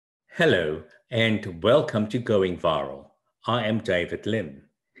Hello, and welcome to Going Viral. I am David Lim.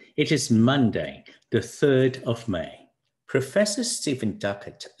 It is Monday, the 3rd of May. Professor Stephen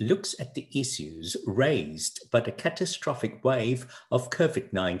Duckett looks at the issues raised by the catastrophic wave of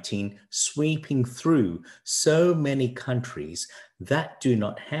COVID-19 sweeping through so many countries that do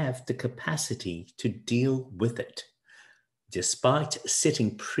not have the capacity to deal with it. Despite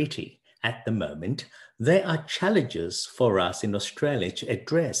sitting pretty at the moment, there are challenges for us in Australia to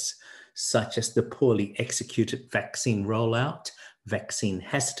address, such as the poorly executed vaccine rollout, vaccine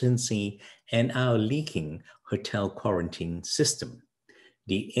hesitancy, and our leaking hotel quarantine system.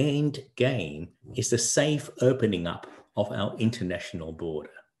 The end game is the safe opening up of our international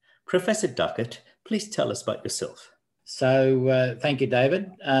border. Professor Duckett, please tell us about yourself. Thank you,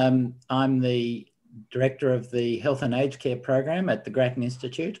 David. I'm the Director of the Health and Aged Care Program at the Grattan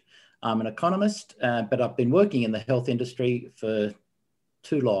Institute. I'm an economist, but I've been working in the health industry for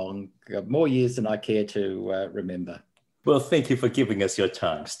too long, more years than I care to remember. Well, thank you for giving us your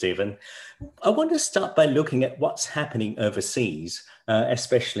time, Stephen. I want to start by looking at what's happening overseas,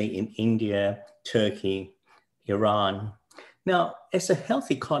 especially in India, Turkey, Iran. Now, as a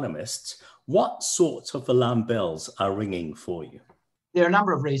health economist, what sorts of alarm bells are ringing for you? There are a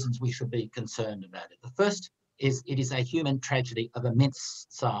number of reasons we should be concerned about it. The first is it is a human tragedy of immense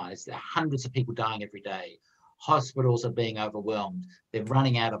size. There are hundreds of people dying every day. Hospitals are being overwhelmed. They're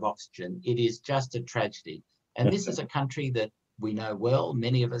running out of oxygen. It is just a tragedy. And this is a country that we know well.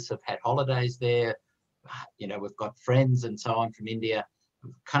 Many of us have had holidays there. You know, we've got friends and so on from India,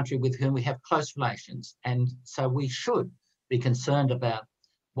 a country with whom we have close relations. And so we should be concerned about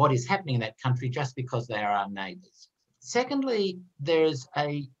what is happening in that country just because they are our neighbours. Secondly, there's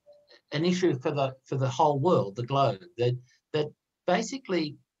an issue for the whole world, the globe, that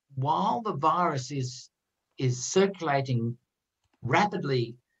basically while the virus is circulating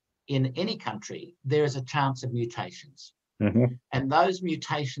rapidly in any country, there is a chance of mutations. Mm-hmm. And those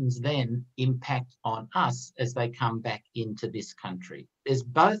mutations then impact on us as they come back into this country. There's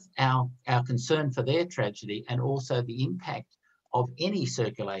both our concern for their tragedy and also the impact of any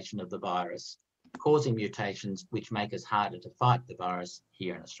circulation of the virus causing mutations which make us harder to fight the virus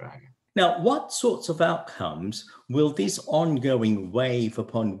here in Australia. Now, what sorts of outcomes will this ongoing wave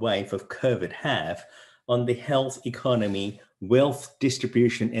upon wave of COVID have on the health economy, wealth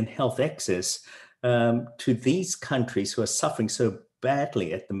distribution, and health access to these countries who are suffering so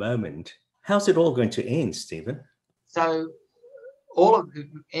badly at the moment? How's it all going to end, Stephen? So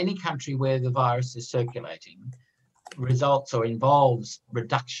any country where the virus is circulating results or involves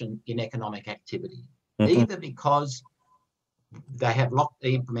reduction in economic activity, either because they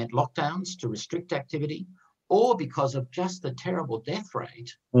implement lockdowns to restrict activity, or because of just the terrible death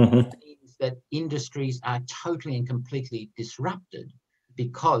rate, means that industries are totally and completely disrupted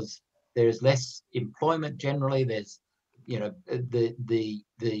because there's less employment generally. There's, you know,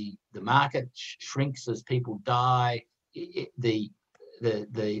 the market shrinks as people die. The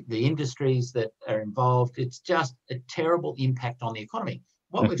industries that are involved, it's just a terrible impact on the economy.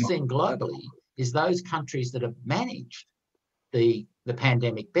 What we've seen globally is those countries that have managed the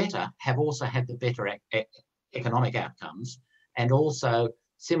pandemic better have also had the better economic outcomes, and also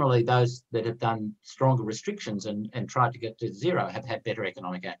similarly those that have done stronger restrictions and tried to get to zero have had better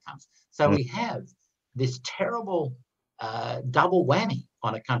economic outcomes. So we have this terrible double whammy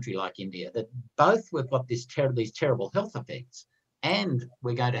on a country like India, that both we've got these terrible health effects and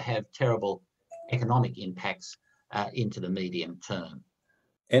we're going to have terrible economic impacts into the medium term.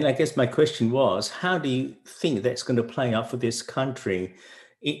 And I guess my question was, how do you think that's going to play out for this country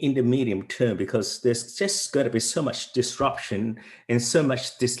in the medium term? Because there's just going to be so much disruption and so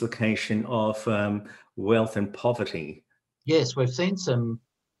much dislocation of wealth and poverty. Yes, we've seen some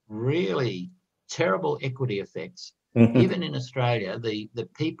really terrible equity effects. Even in Australia, the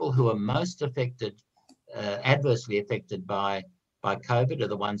people who are most affected, adversely affected by COVID are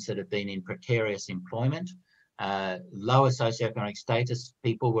the ones that have been in precarious employment. Lower socioeconomic status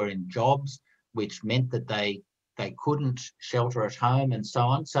people were in jobs, which meant that they couldn't shelter at home and so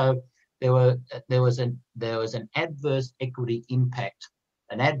on. So there was an adverse equity impact,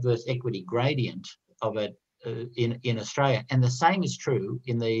 an adverse equity gradient of it in Australia, and the same is true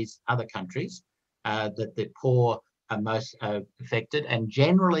in these other countries, that the poor are most affected, and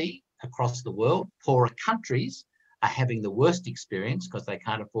generally across the world, poorer countries are having the worst experience because they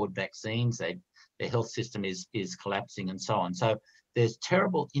can't afford vaccines, their health system is collapsing and so on. So there's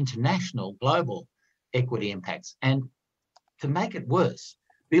terrible international, global equity impacts. And to make it worse,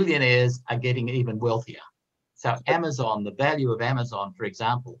 billionaires are getting even wealthier. So Amazon, the value of Amazon, for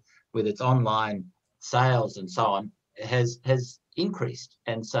example, with its online sales and so on, has increased.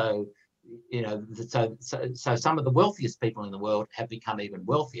 And so, so some of the wealthiest people in the world have become even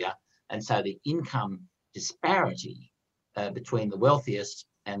wealthier. And so the income disparity between the wealthiest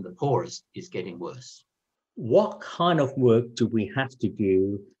and the poorest is getting worse. What kind of work do we have to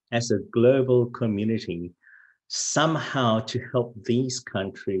do as a global community somehow to help these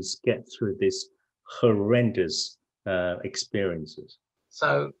countries get through this horrendous experiences?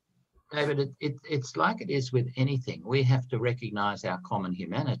 So, David, it's like it is with anything. We have to recognize our common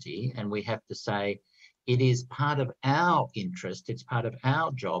humanity, and we have to say it is part of our interest, it's part of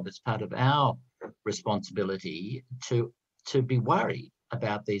our job, it's part of our responsibility to be worried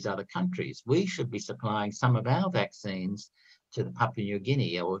about these other countries. We should be supplying some of our vaccines to the Papua New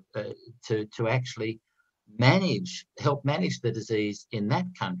Guinea, or to actually help manage the disease in that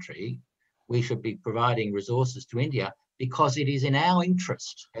country. We should be providing resources to India, because it is in our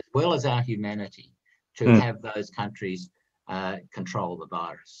interest, as well as our humanity, to have those countries control the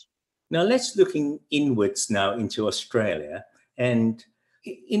virus. Now let's looking inwards now into Australia. And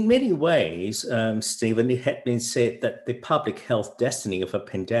in many ways, Stephen, it had been said that the public health destiny of a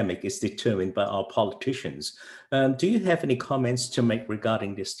pandemic is determined by our politicians. Do you have any comments to make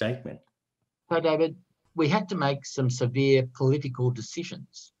regarding this statement? So, David, we had to make some severe political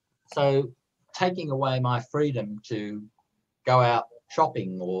decisions. So taking away my freedom to go out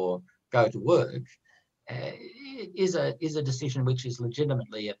shopping or go to work is a decision which is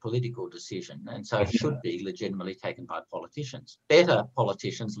legitimately a political decision, and so it should be legitimately taken by politicians. Better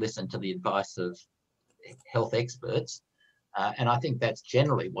politicians listen to the advice of health experts, and I think that's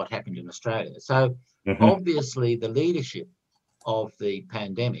generally what happened in Australia. So obviously the leadership of the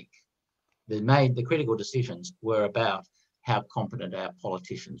pandemic, the critical decisions were about how competent our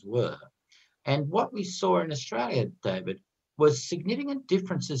politicians were. And what we saw in Australia, David, was significant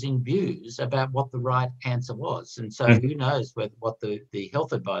differences in views about what the right answer was. And so who knows what the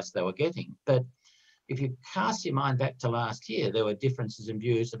health advice they were getting. But if you cast your mind back to last year, there were differences in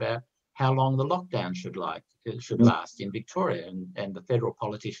views about how long the lockdown should last in Victoria. And the federal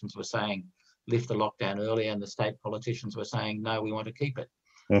politicians were saying, lift the lockdown early, and the state politicians were saying, no, we want to keep it.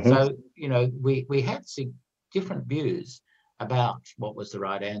 So, we had different views about what was the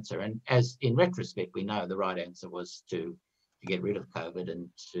right answer. And as in retrospect, we know the right answer was to get rid of COVID and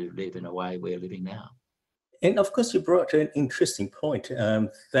to live in a way we're living now. And of course, you brought an interesting point,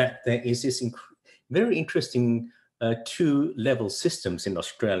 that there is this very interesting two-level systems in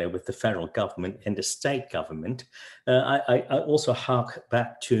Australia with the federal government and the state government. I also hark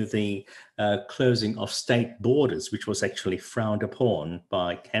back to the closing of state borders, which was actually frowned upon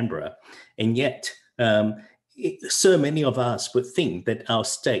by Canberra. And yet, so many of us would think that our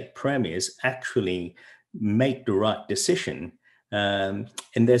state premiers actually make the right decision. And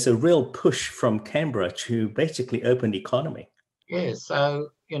there's a real push from Canberra to basically open the economy. Yeah, so,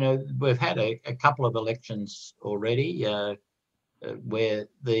 we've had a couple of elections already where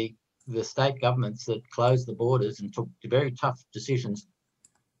the state governments that closed the borders and took very tough decisions,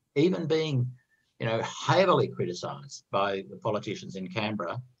 even being, heavily criticised by the politicians in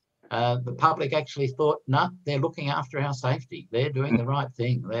Canberra, the public actually thought, no, they're looking after our safety. They're doing the right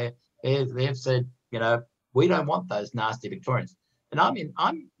thing. They've said, we don't want those nasty Victorians. And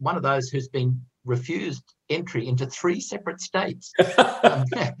I'm one of those who's been refused entry into 3 separate states.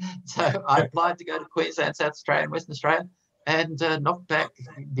 So I applied to go to Queensland, South Australia and Western Australia, and knocked back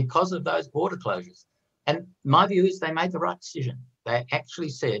because of those border closures. And my view is they made the right decision. They actually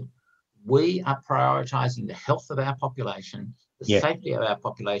said, we are prioritising the health of our population, the safety of our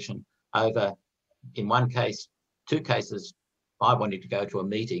population over, in one case, 2 cases, I wanted to go to a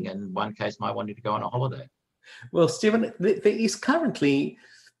meeting, and in one case, I wanted to go on a holiday. Well, Stephen, there is currently,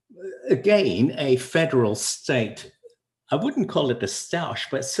 again, a federal state, I wouldn't call it a stoush,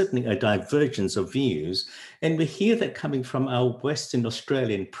 but certainly a divergence of views. And we hear that coming from our Western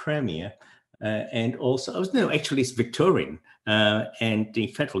Australian Premier, and also, actually it's Victorian, and the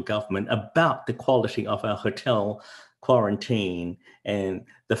federal government, about the quality of our hotel quarantine, and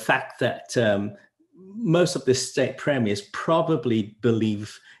the fact that most of the state premiers probably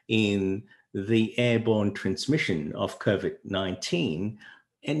believe in the airborne transmission of COVID-19,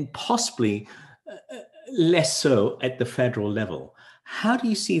 and possibly less so at the federal level. How do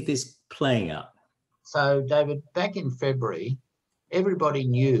you see this playing out? So, David, back in February, everybody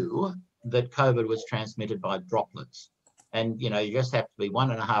knew that COVID was transmitted by droplets. And, you just have to be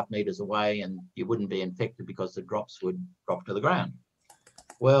 1.5 meters away and you wouldn't be infected because the drops would drop to the ground.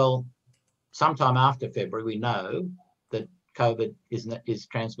 Well, sometime after February, we know that COVID is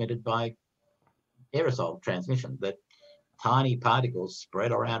transmitted by aerosol transmission, that tiny particles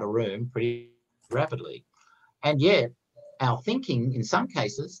spread around a room pretty rapidly. And yet, our thinking in some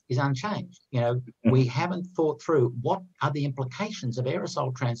cases is unchanged. You know, we haven't thought through what are the implications of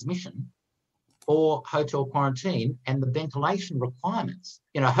aerosol transmission for hotel quarantine and the ventilation requirements.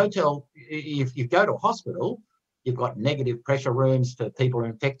 You know, hotel, if you go to a hospital, you've got negative pressure rooms for people who are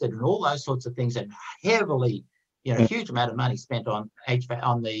infected and all those sorts of things, and heavily, you know, huge amount of money spent on HVAC,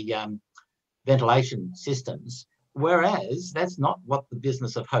 on the ventilation systems. Whereas that's not what the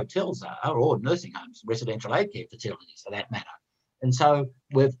business of hotels are, or nursing homes, residential aged care facilities for that matter. And so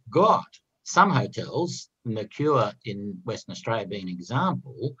we've got some hotels, Mercure in Western Australia being an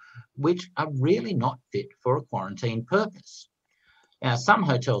example, which are really not fit for a quarantine purpose. Now, some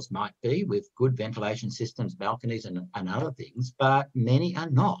hotels might be with good ventilation systems, balconies and other things, but many are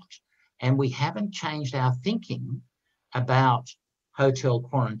not. And we haven't changed our thinking about hotel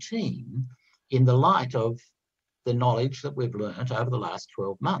quarantine in the light of the knowledge that we've learned over the last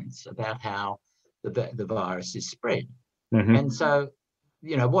 12 months about how the virus is spread. And so,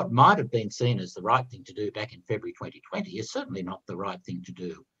 you know, what might have been seen as the right thing to do back in February 2020 is certainly not the right thing to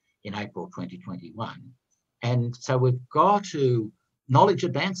do in April 2021. And so we've got to, knowledge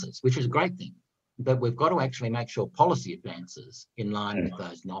advances, which is a great thing, but we've got to actually make sure policy advances in line with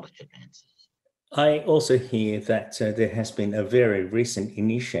those knowledge advances. I also hear that there has been a very recent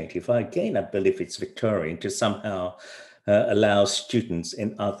initiative, again, I believe it's Victorian, to somehow allow students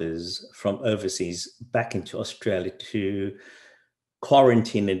and others from overseas back into Australia to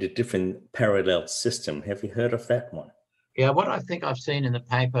quarantine in a different parallel system. Have you heard of that one? Yeah, what I think I've seen in the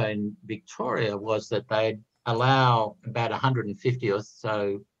paper in Victoria was that they'd allow about 150 or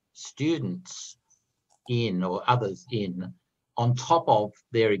so students in, or others in, on top of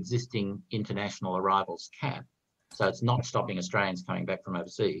their existing international arrivals cap. So it's not stopping Australians coming back from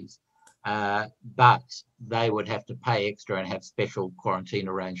overseas, but they would have to pay extra and have special quarantine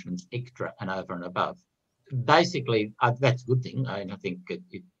arrangements extra and over and above. Basically, that's a good thing. I think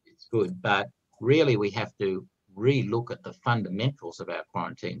it's good, but really we have to re-look at the fundamentals of our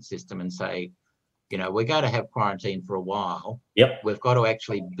quarantine system and say, you know, we're going to have quarantine for a while. Yep. We've got to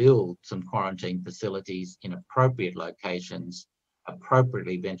actually build some quarantine facilities in appropriate locations,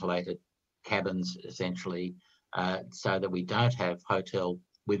 appropriately ventilated cabins, essentially, so that we don't have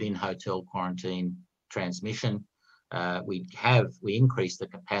within hotel quarantine transmission. We increase the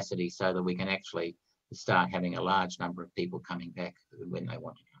capacity so that we can actually start having a large number of people coming back when they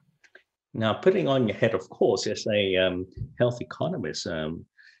want to come. Now, putting on your head, of course, as a health economist,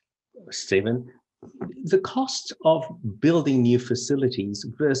 Stephen, the cost of building new facilities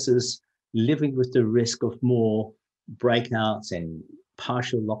versus living with the risk of more breakouts and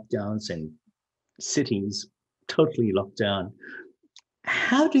partial lockdowns and cities totally locked down,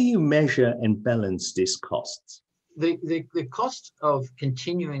 how do you measure and balance these costs? The cost of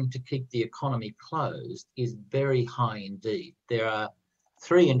continuing to keep the economy closed is very high indeed. There are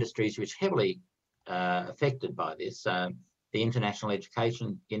three industries which are heavily affected by this: the international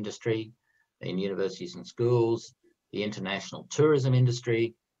education industry in universities and schools, the international tourism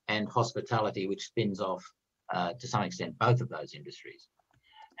industry, and hospitality, which spins off to some extent both of those industries.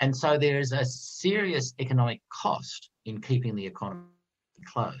 And so there is a serious economic cost in keeping the economy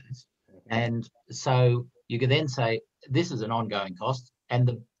closed. And so you could then say this is an ongoing cost, and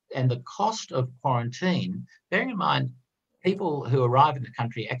the cost of quarantine, bearing in mind people who arrive in the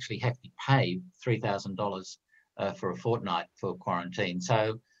country actually have to pay $3,000 for a fortnight for quarantine.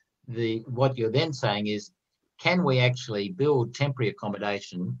 So what you're then saying is, can we actually build temporary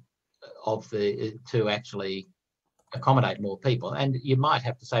accommodation to actually accommodate more people? And you might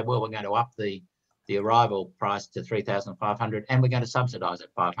have to say, well, we're going to up the arrival price to $3,500 and we're going to subsidise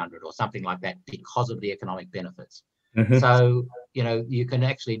at $500 or something like that because of the economic benefits. So, you know, you can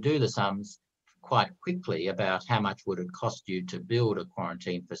actually do the sums quite quickly about how much would it cost you to build a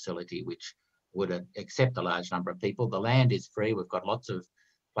quarantine facility which would accept a large number of people. The land is free. We've got lots of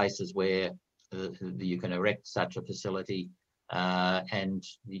places where you can erect such a facility, and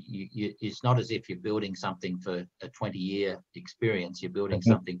it's not as if you're building something for a 20-year experience. You're building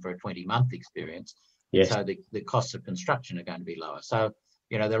something for a 20-month experience. Yes. So the costs of construction are going to be lower. So,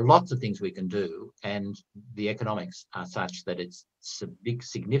 you know, there are lots of things we can do, and the economics are such that it's a big,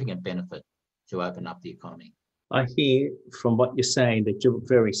 significant benefit to open up the economy. I hear from what you're saying that you're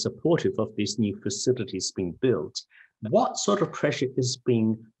very supportive of these new facilities being built. What sort of pressure is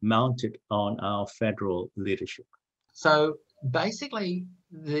being mounted on our federal leadership? So basically,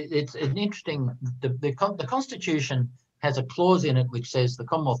 it's an interesting, the Constitution has a clause in it which says the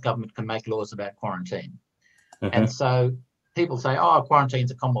Commonwealth Government can make laws about quarantine. And so people say, oh,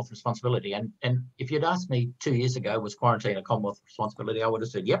 quarantine's a Commonwealth responsibility. And if you'd asked me 2 years ago, was quarantine a Commonwealth responsibility, I would have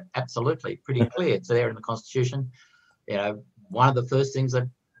said, yep, absolutely, pretty clear. It's there in the Constitution. one of the first things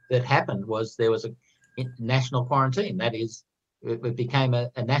that happened was there was a national quarantine. That is, it became a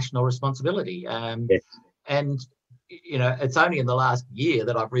national responsibility. Yes. And, it's only in the last year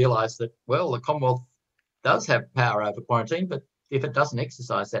that I've realised that, well, the Commonwealth does have power over quarantine, but if it doesn't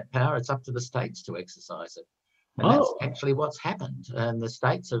exercise that power, it's up to the states to exercise it. And that's actually what's happened. And the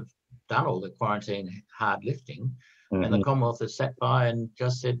states have done all the quarantine hard lifting, and the Commonwealth has sat by and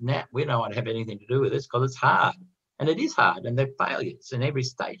just said, nah, we don't want to have anything to do with this because it's hard. And it is hard, and they're failures, and every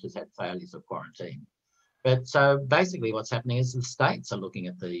state has had failures of quarantine. But so basically what's happening is the states are looking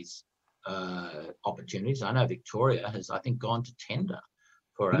at these opportunities. I know Victoria has, I think, gone to tender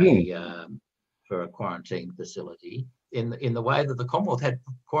for a quarantine facility in the way that the Commonwealth had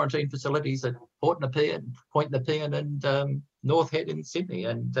quarantine facilities at Point Nepean and North Head in Sydney.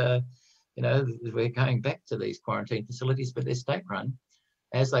 And, we're going back to these quarantine facilities, but they're state-run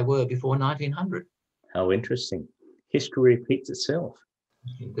as they were before 1900. How interesting. History repeats itself.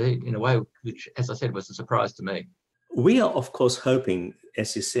 Indeed, in a way which, as I said, was a surprise to me. We are, of course, hoping,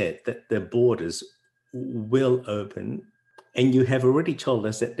 as you said, that the borders will open. And you have already told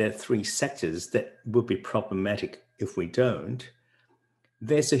us that there are 3 sectors that will be problematic if we don't.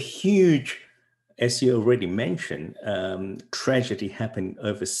 There's a huge, as you already mentioned, tragedy happened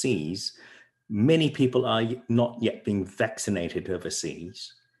overseas. Many people are not yet being vaccinated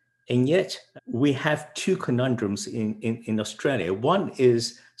overseas. And yet we have 2 conundrums in Australia. One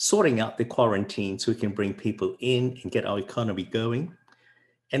is sorting out the quarantine so we can bring people in and get our economy going.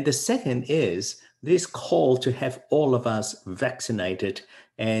 And the second is this call to have all of us vaccinated,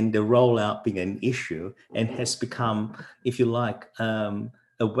 and the rollout being an issue and has become, if you like, a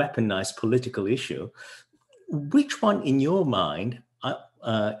weaponized political issue. Which one in your mind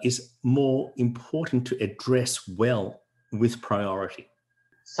is more important to address well with priority?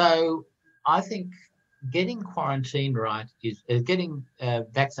 So I think getting quarantine right is getting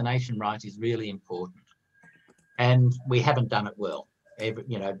vaccination right is really important, and we haven't done it well.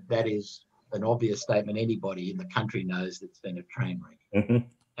 That is an obvious statement. Anybody in the country knows that it's been a train wreck.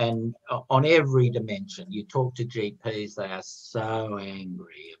 And on every dimension, you talk to GPs, they are so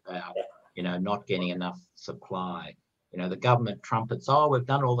angry about, not getting enough supply. The government trumpets, we've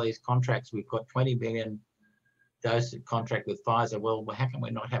done all these contracts. We've got 20 million dose contract with Pfizer. Well, how can we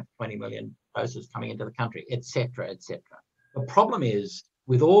not have 20 million doses coming into the country, et cetera, et cetera. The problem is,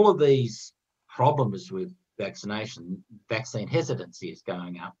 with all of these problems with vaccine hesitancy is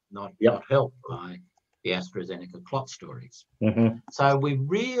going up, not helped by the AstraZeneca clot stories. So we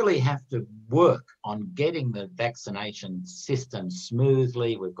really have to work on getting the vaccination system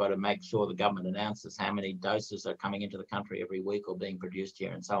smoothly. We've got to make sure the government announces how many doses are coming into the country every week or being produced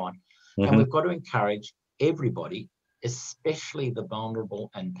here and so on. And we've got to encourage everybody, especially the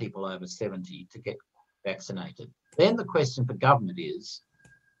vulnerable and people over 70, to get vaccinated. Then the question for government is,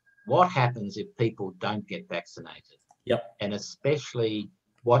 what happens if people don't get vaccinated? And especially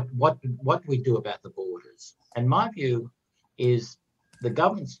what do we do about the borders? And my view is the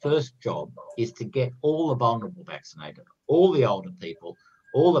government's first job is to get all the vulnerable vaccinated, all the older people,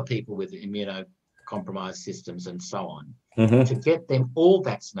 all the people with immunocompromised systems and so on, to get them all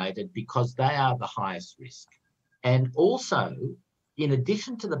vaccinated because they are the highest risk. And also, in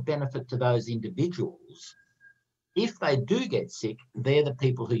addition to the benefit to those individuals, if they do get sick, they're the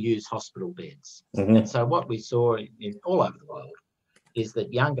people who use hospital beds. And so what we saw all over the world is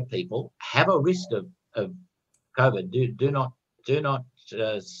that younger people have a risk of COVID. Do not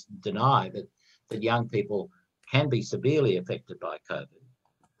deny that young people can be severely affected by COVID,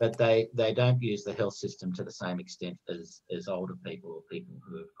 but they don't use the health system to the same extent as older people or people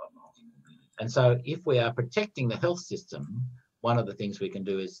who have got multiple. And so if we are protecting the health system, one of the things we can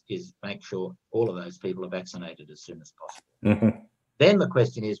do is make sure all of those people are vaccinated as soon as possible. Then the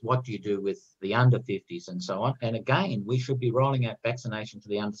question is, what do you do with the under 50s and so on? And again, we should be rolling out vaccination to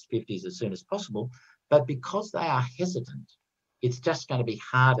the under 50s as soon as possible. But because they are hesitant, it's just going to be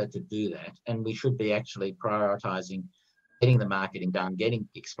harder to do that. And we should be actually prioritising getting the marketing done,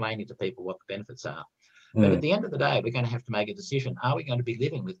 explaining to people what the benefits are. But at the end of the day, we're going to have to make a decision. Are we going to be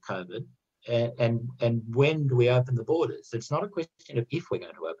living with COVID? And when do we open the borders? It's not a question of if we're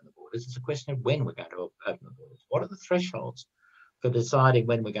going to open the borders, it's a question of when we're going to open the borders. What are the thresholds for deciding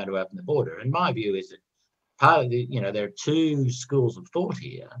when we're going to open the border? And my view is that part of there are 2 schools of thought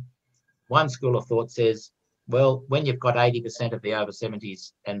here. One school of thought says, well, when you've got 80% of the over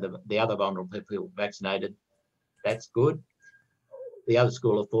 70s and the other vulnerable people vaccinated, that's good. The other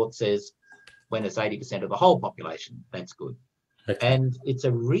school of thought says, when it's 80% of the whole population, that's good. And it's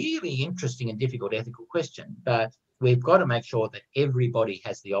a really interesting and difficult ethical question, but we've got to make sure that everybody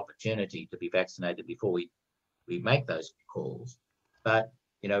has the opportunity to be vaccinated before we make those calls. But,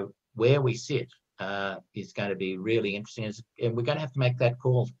 where we sit is going to be really interesting. And we're going to have to make that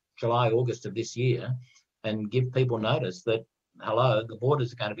call July, August of this year and give people notice that, hello, the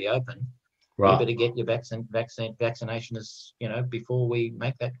borders are going to be open. Right. You better get your vaccination before we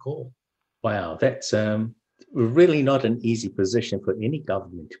make that call. Wow, that's really not an easy position for any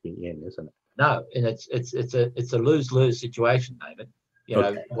government to be in, isn't it? No, and it's a lose-lose situation, David.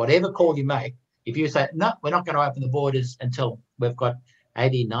 Whatever call you make, if you say, no, we're not going to open the borders until we've got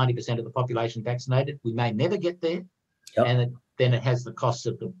 80-90% of the population vaccinated, we may never get there. Yep. And then it has the costs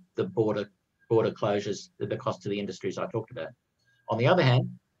of the border closures, the cost to the industries I talked about. On the other hand,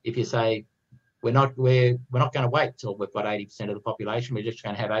 if you say we're not going to wait till we've got 80% of the population, we're just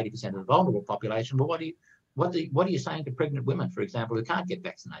going to have 80% of the vulnerable population. Well, what are you saying to pregnant women, for example, who can't get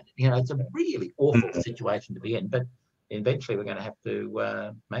vaccinated? It's a really awful situation to be in, but eventually we're going to have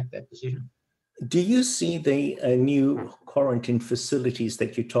to make that decision. Do you see the new quarantine facilities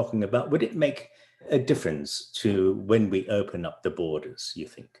that you're talking about? Would it make a difference to when we open up the borders, you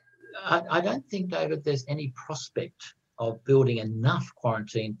think? I don't think, David, there's any prospect of building enough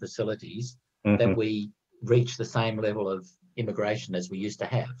quarantine facilities that we reach the same level of immigration as we used to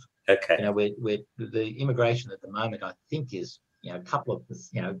have. Okay. The immigration at the moment, I think, is a couple of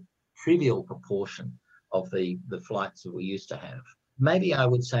trivial proportion of the flights that we used to have. Maybe I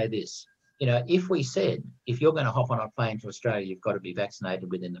would say this. If we said, if you're going to hop on a plane to Australia, you've got to be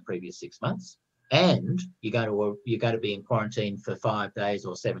vaccinated within the previous 6 months, and you're going to be in quarantine for 5 days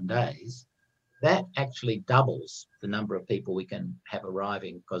or 7 days, that actually doubles the number of people we can have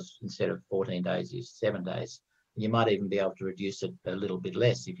arriving, because instead of 14 days, it's 7 days. You might even be able to reduce it a little bit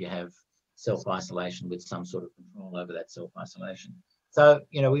less if you have self-isolation with some sort of control over that self-isolation. So,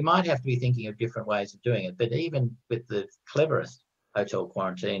 we might have to be thinking of different ways of doing it. But even with the cleverest hotel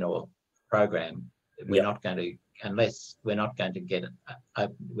quarantine or program, we're not going to, unless we're not going to get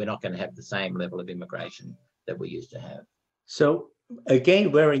it, we're not going to have the same level of immigration that we used to have. So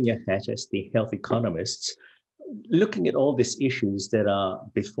again, wearing your hat as the health economists, looking at all these issues that are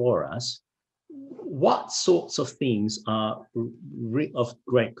before us, what sorts of things are of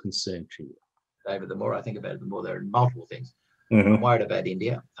great concern to you? David, the more I think about it, the more there are multiple things. Mm-hmm. I'm worried about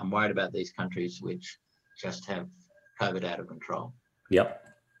India. I'm worried about these countries which just have COVID out of control. Yep.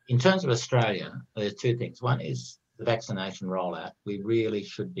 In terms of Australia, there's two things. One is the vaccination rollout. We really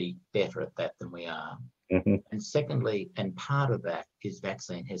should be better at that than we are. Mm-hmm. And secondly, and part of that is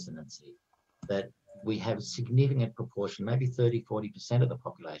vaccine hesitancy, that we have a significant proportion, maybe 30-40% of the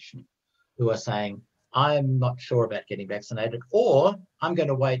population, who are saying, I'm not sure about getting vaccinated, or I'm going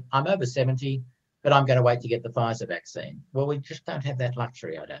to wait, I'm over 70, but I'm going to wait to get the Pfizer vaccine. Well, we just don't have that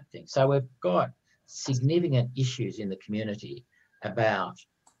luxury, I don't think. So we've got significant issues in the community about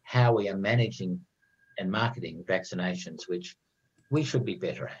how we are managing and marketing vaccinations, which we should be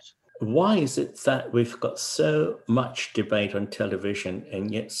better at. Why is it that we've got so much debate on television,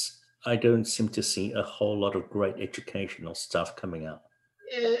 and yet I don't seem to see a whole lot of great educational stuff coming out?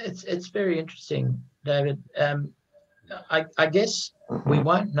 It's very interesting, David. I guess we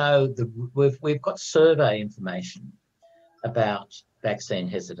won't know we've got survey information about vaccine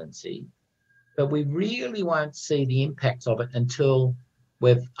hesitancy, but we really won't see the impacts of it until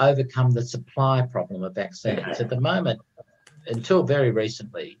we've overcome the supply problem of vaccines. At the moment, until very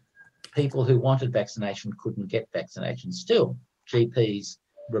recently, people who wanted vaccination couldn't get vaccination. Still, GPs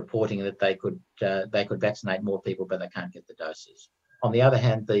reporting that they could vaccinate more people, but they can't get the doses. On the other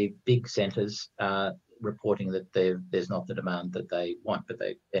hand, the big centres are reporting that there's not the demand that they want, but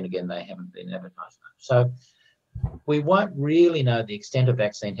they haven't been advertised. So we won't really know the extent of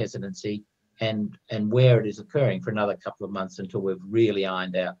vaccine hesitancy and where it is occurring for another couple of months until we've really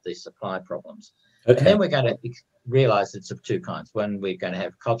ironed out the supply problems. Okay. And then we're going to realise it's of two kinds. One, we're going to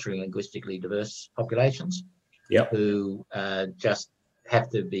have culturally and linguistically diverse populations who just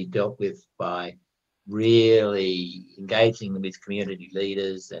have to be dealt with by really engaging them with community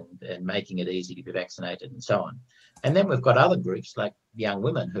leaders and making it easy to be vaccinated and so on. And then we've got other groups like young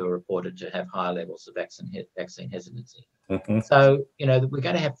women who are reported to have high levels of vaccine hesitancy. Mm-hmm. So, we're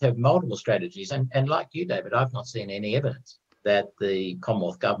going to have multiple strategies. And like you, David, I've not seen any evidence that the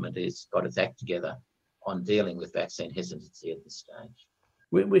Commonwealth Government has got its act together on dealing with vaccine hesitancy at this stage.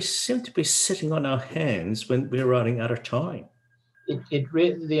 We seem to be sitting on our hands when we're running out of time.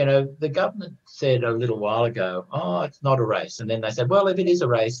 The government said a little while ago, it's not a race. And then they said, well, if it is a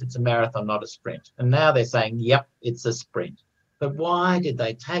race, it's a marathon, not a sprint. And now they're saying, yep, it's a sprint. But why did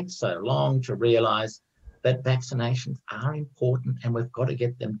they take so long to realise that vaccinations are important and we've got to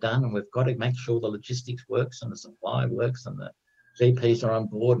get them done and we've got to make sure the logistics works and the supply works and the GPs are on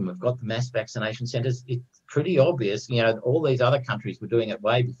board and we've got the mass vaccination centres. It's pretty obvious, all these other countries were doing it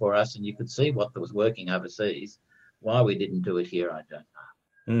way before us, and you could see what was working overseas. Why we didn't do it here, I don't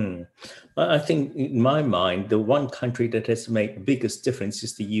know. I think in my mind, the one country that has made the biggest difference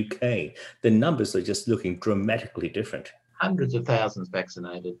is the UK. The numbers are just looking dramatically different. Hundreds of thousands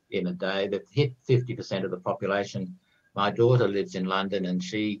vaccinated in a day. They've hit 50% of the population. My daughter lives in London, and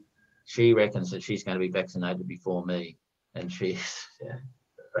she reckons that she's going to be vaccinated before me, and she's a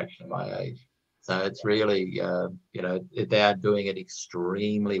fraction of my age. So it's really, they are doing it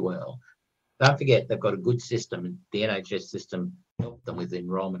extremely well. Don't forget, they've got a good system. The NHS system helped them with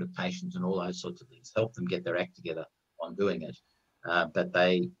enrolment of patients and all those sorts of things, helped them get their act together on doing it. But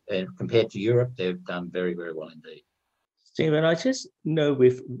they, compared to Europe, they've done very, very well indeed. Stephen, I just know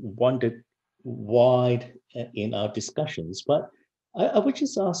we've wandered wide in our discussions, but I would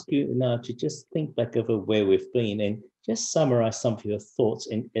just ask you now to just think back over where we've been and just summarize some of your thoughts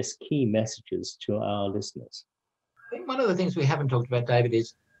and as key messages to our listeners. I think one of the things we haven't talked about, David,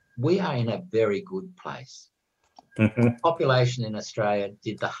 is we are in a very good place. The population in Australia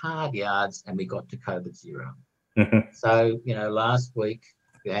did the hard yards and we got to COVID zero. So, last week,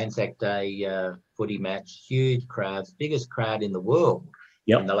 the Anzac Day footy match, huge crowds, biggest crowd in the world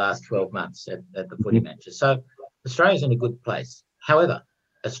in the last 12 months at the footy matches. So Australia's in a good place. However,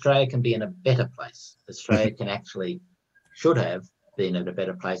 Australia can be in a better place. Australia should have been in a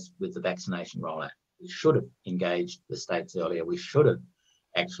better place with the vaccination rollout. We should have engaged the states earlier. We should have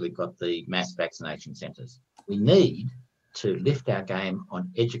actually got the mass vaccination centres. We need to lift our game on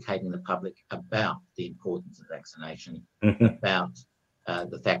educating the public about the importance of vaccination, about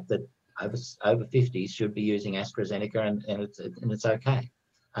the fact that over 50s should be using AstraZeneca and it's okay.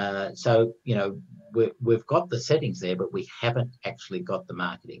 So, we've got the settings there, but we haven't actually got the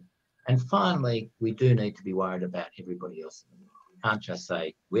marketing. And finally, we do need to be worried about everybody else. We can't just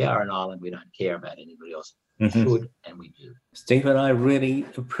say, we are an island, we don't care about anybody else. We should, and we do. Stephen, I really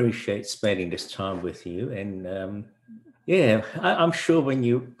appreciate spending this time with you. And I'm sure when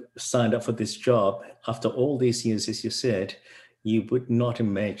you signed up for this job, after all these years, as you said, you would not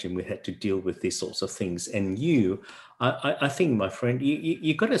imagine we had to deal with these sorts of things. And I think, my friend,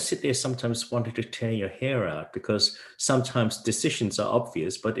 you got to sit there sometimes wanting to tear your hair out, because sometimes decisions are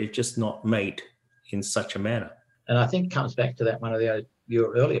obvious, but they're just not made in such a manner. And I think it comes back to that one of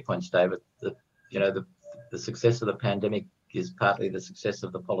your earlier points, David, that, the success of the pandemic is partly the success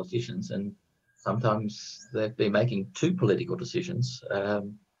of the politicians. And sometimes they've been making too political decisions,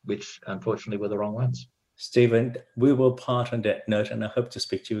 which unfortunately were the wrong ones. Stephen, we will part on that note, and I hope to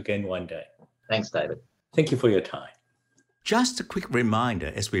speak to you again one day. Thanks, David. Thank you for your time. Just a quick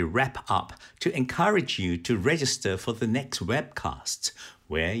reminder as we wrap up to encourage you to register for the next webcasts,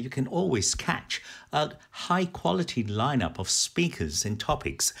 where you can always catch a high-quality lineup of speakers and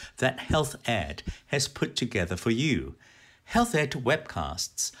topics that Health Ed has put together for you. Health Ed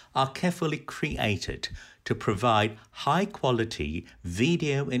webcasts are carefully created to provide high-quality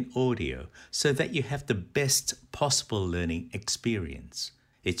video and audio so that you have the best possible learning experience.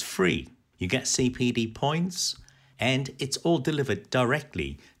 It's free. You get CPD points, and it's all delivered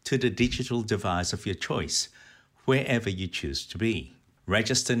directly to the digital device of your choice, wherever you choose to be.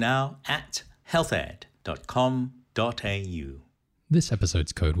 Register now at healthed.com.au. This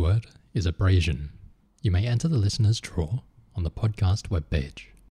episode's code word is abrasion. You may enter the listener's draw on the podcast webpage.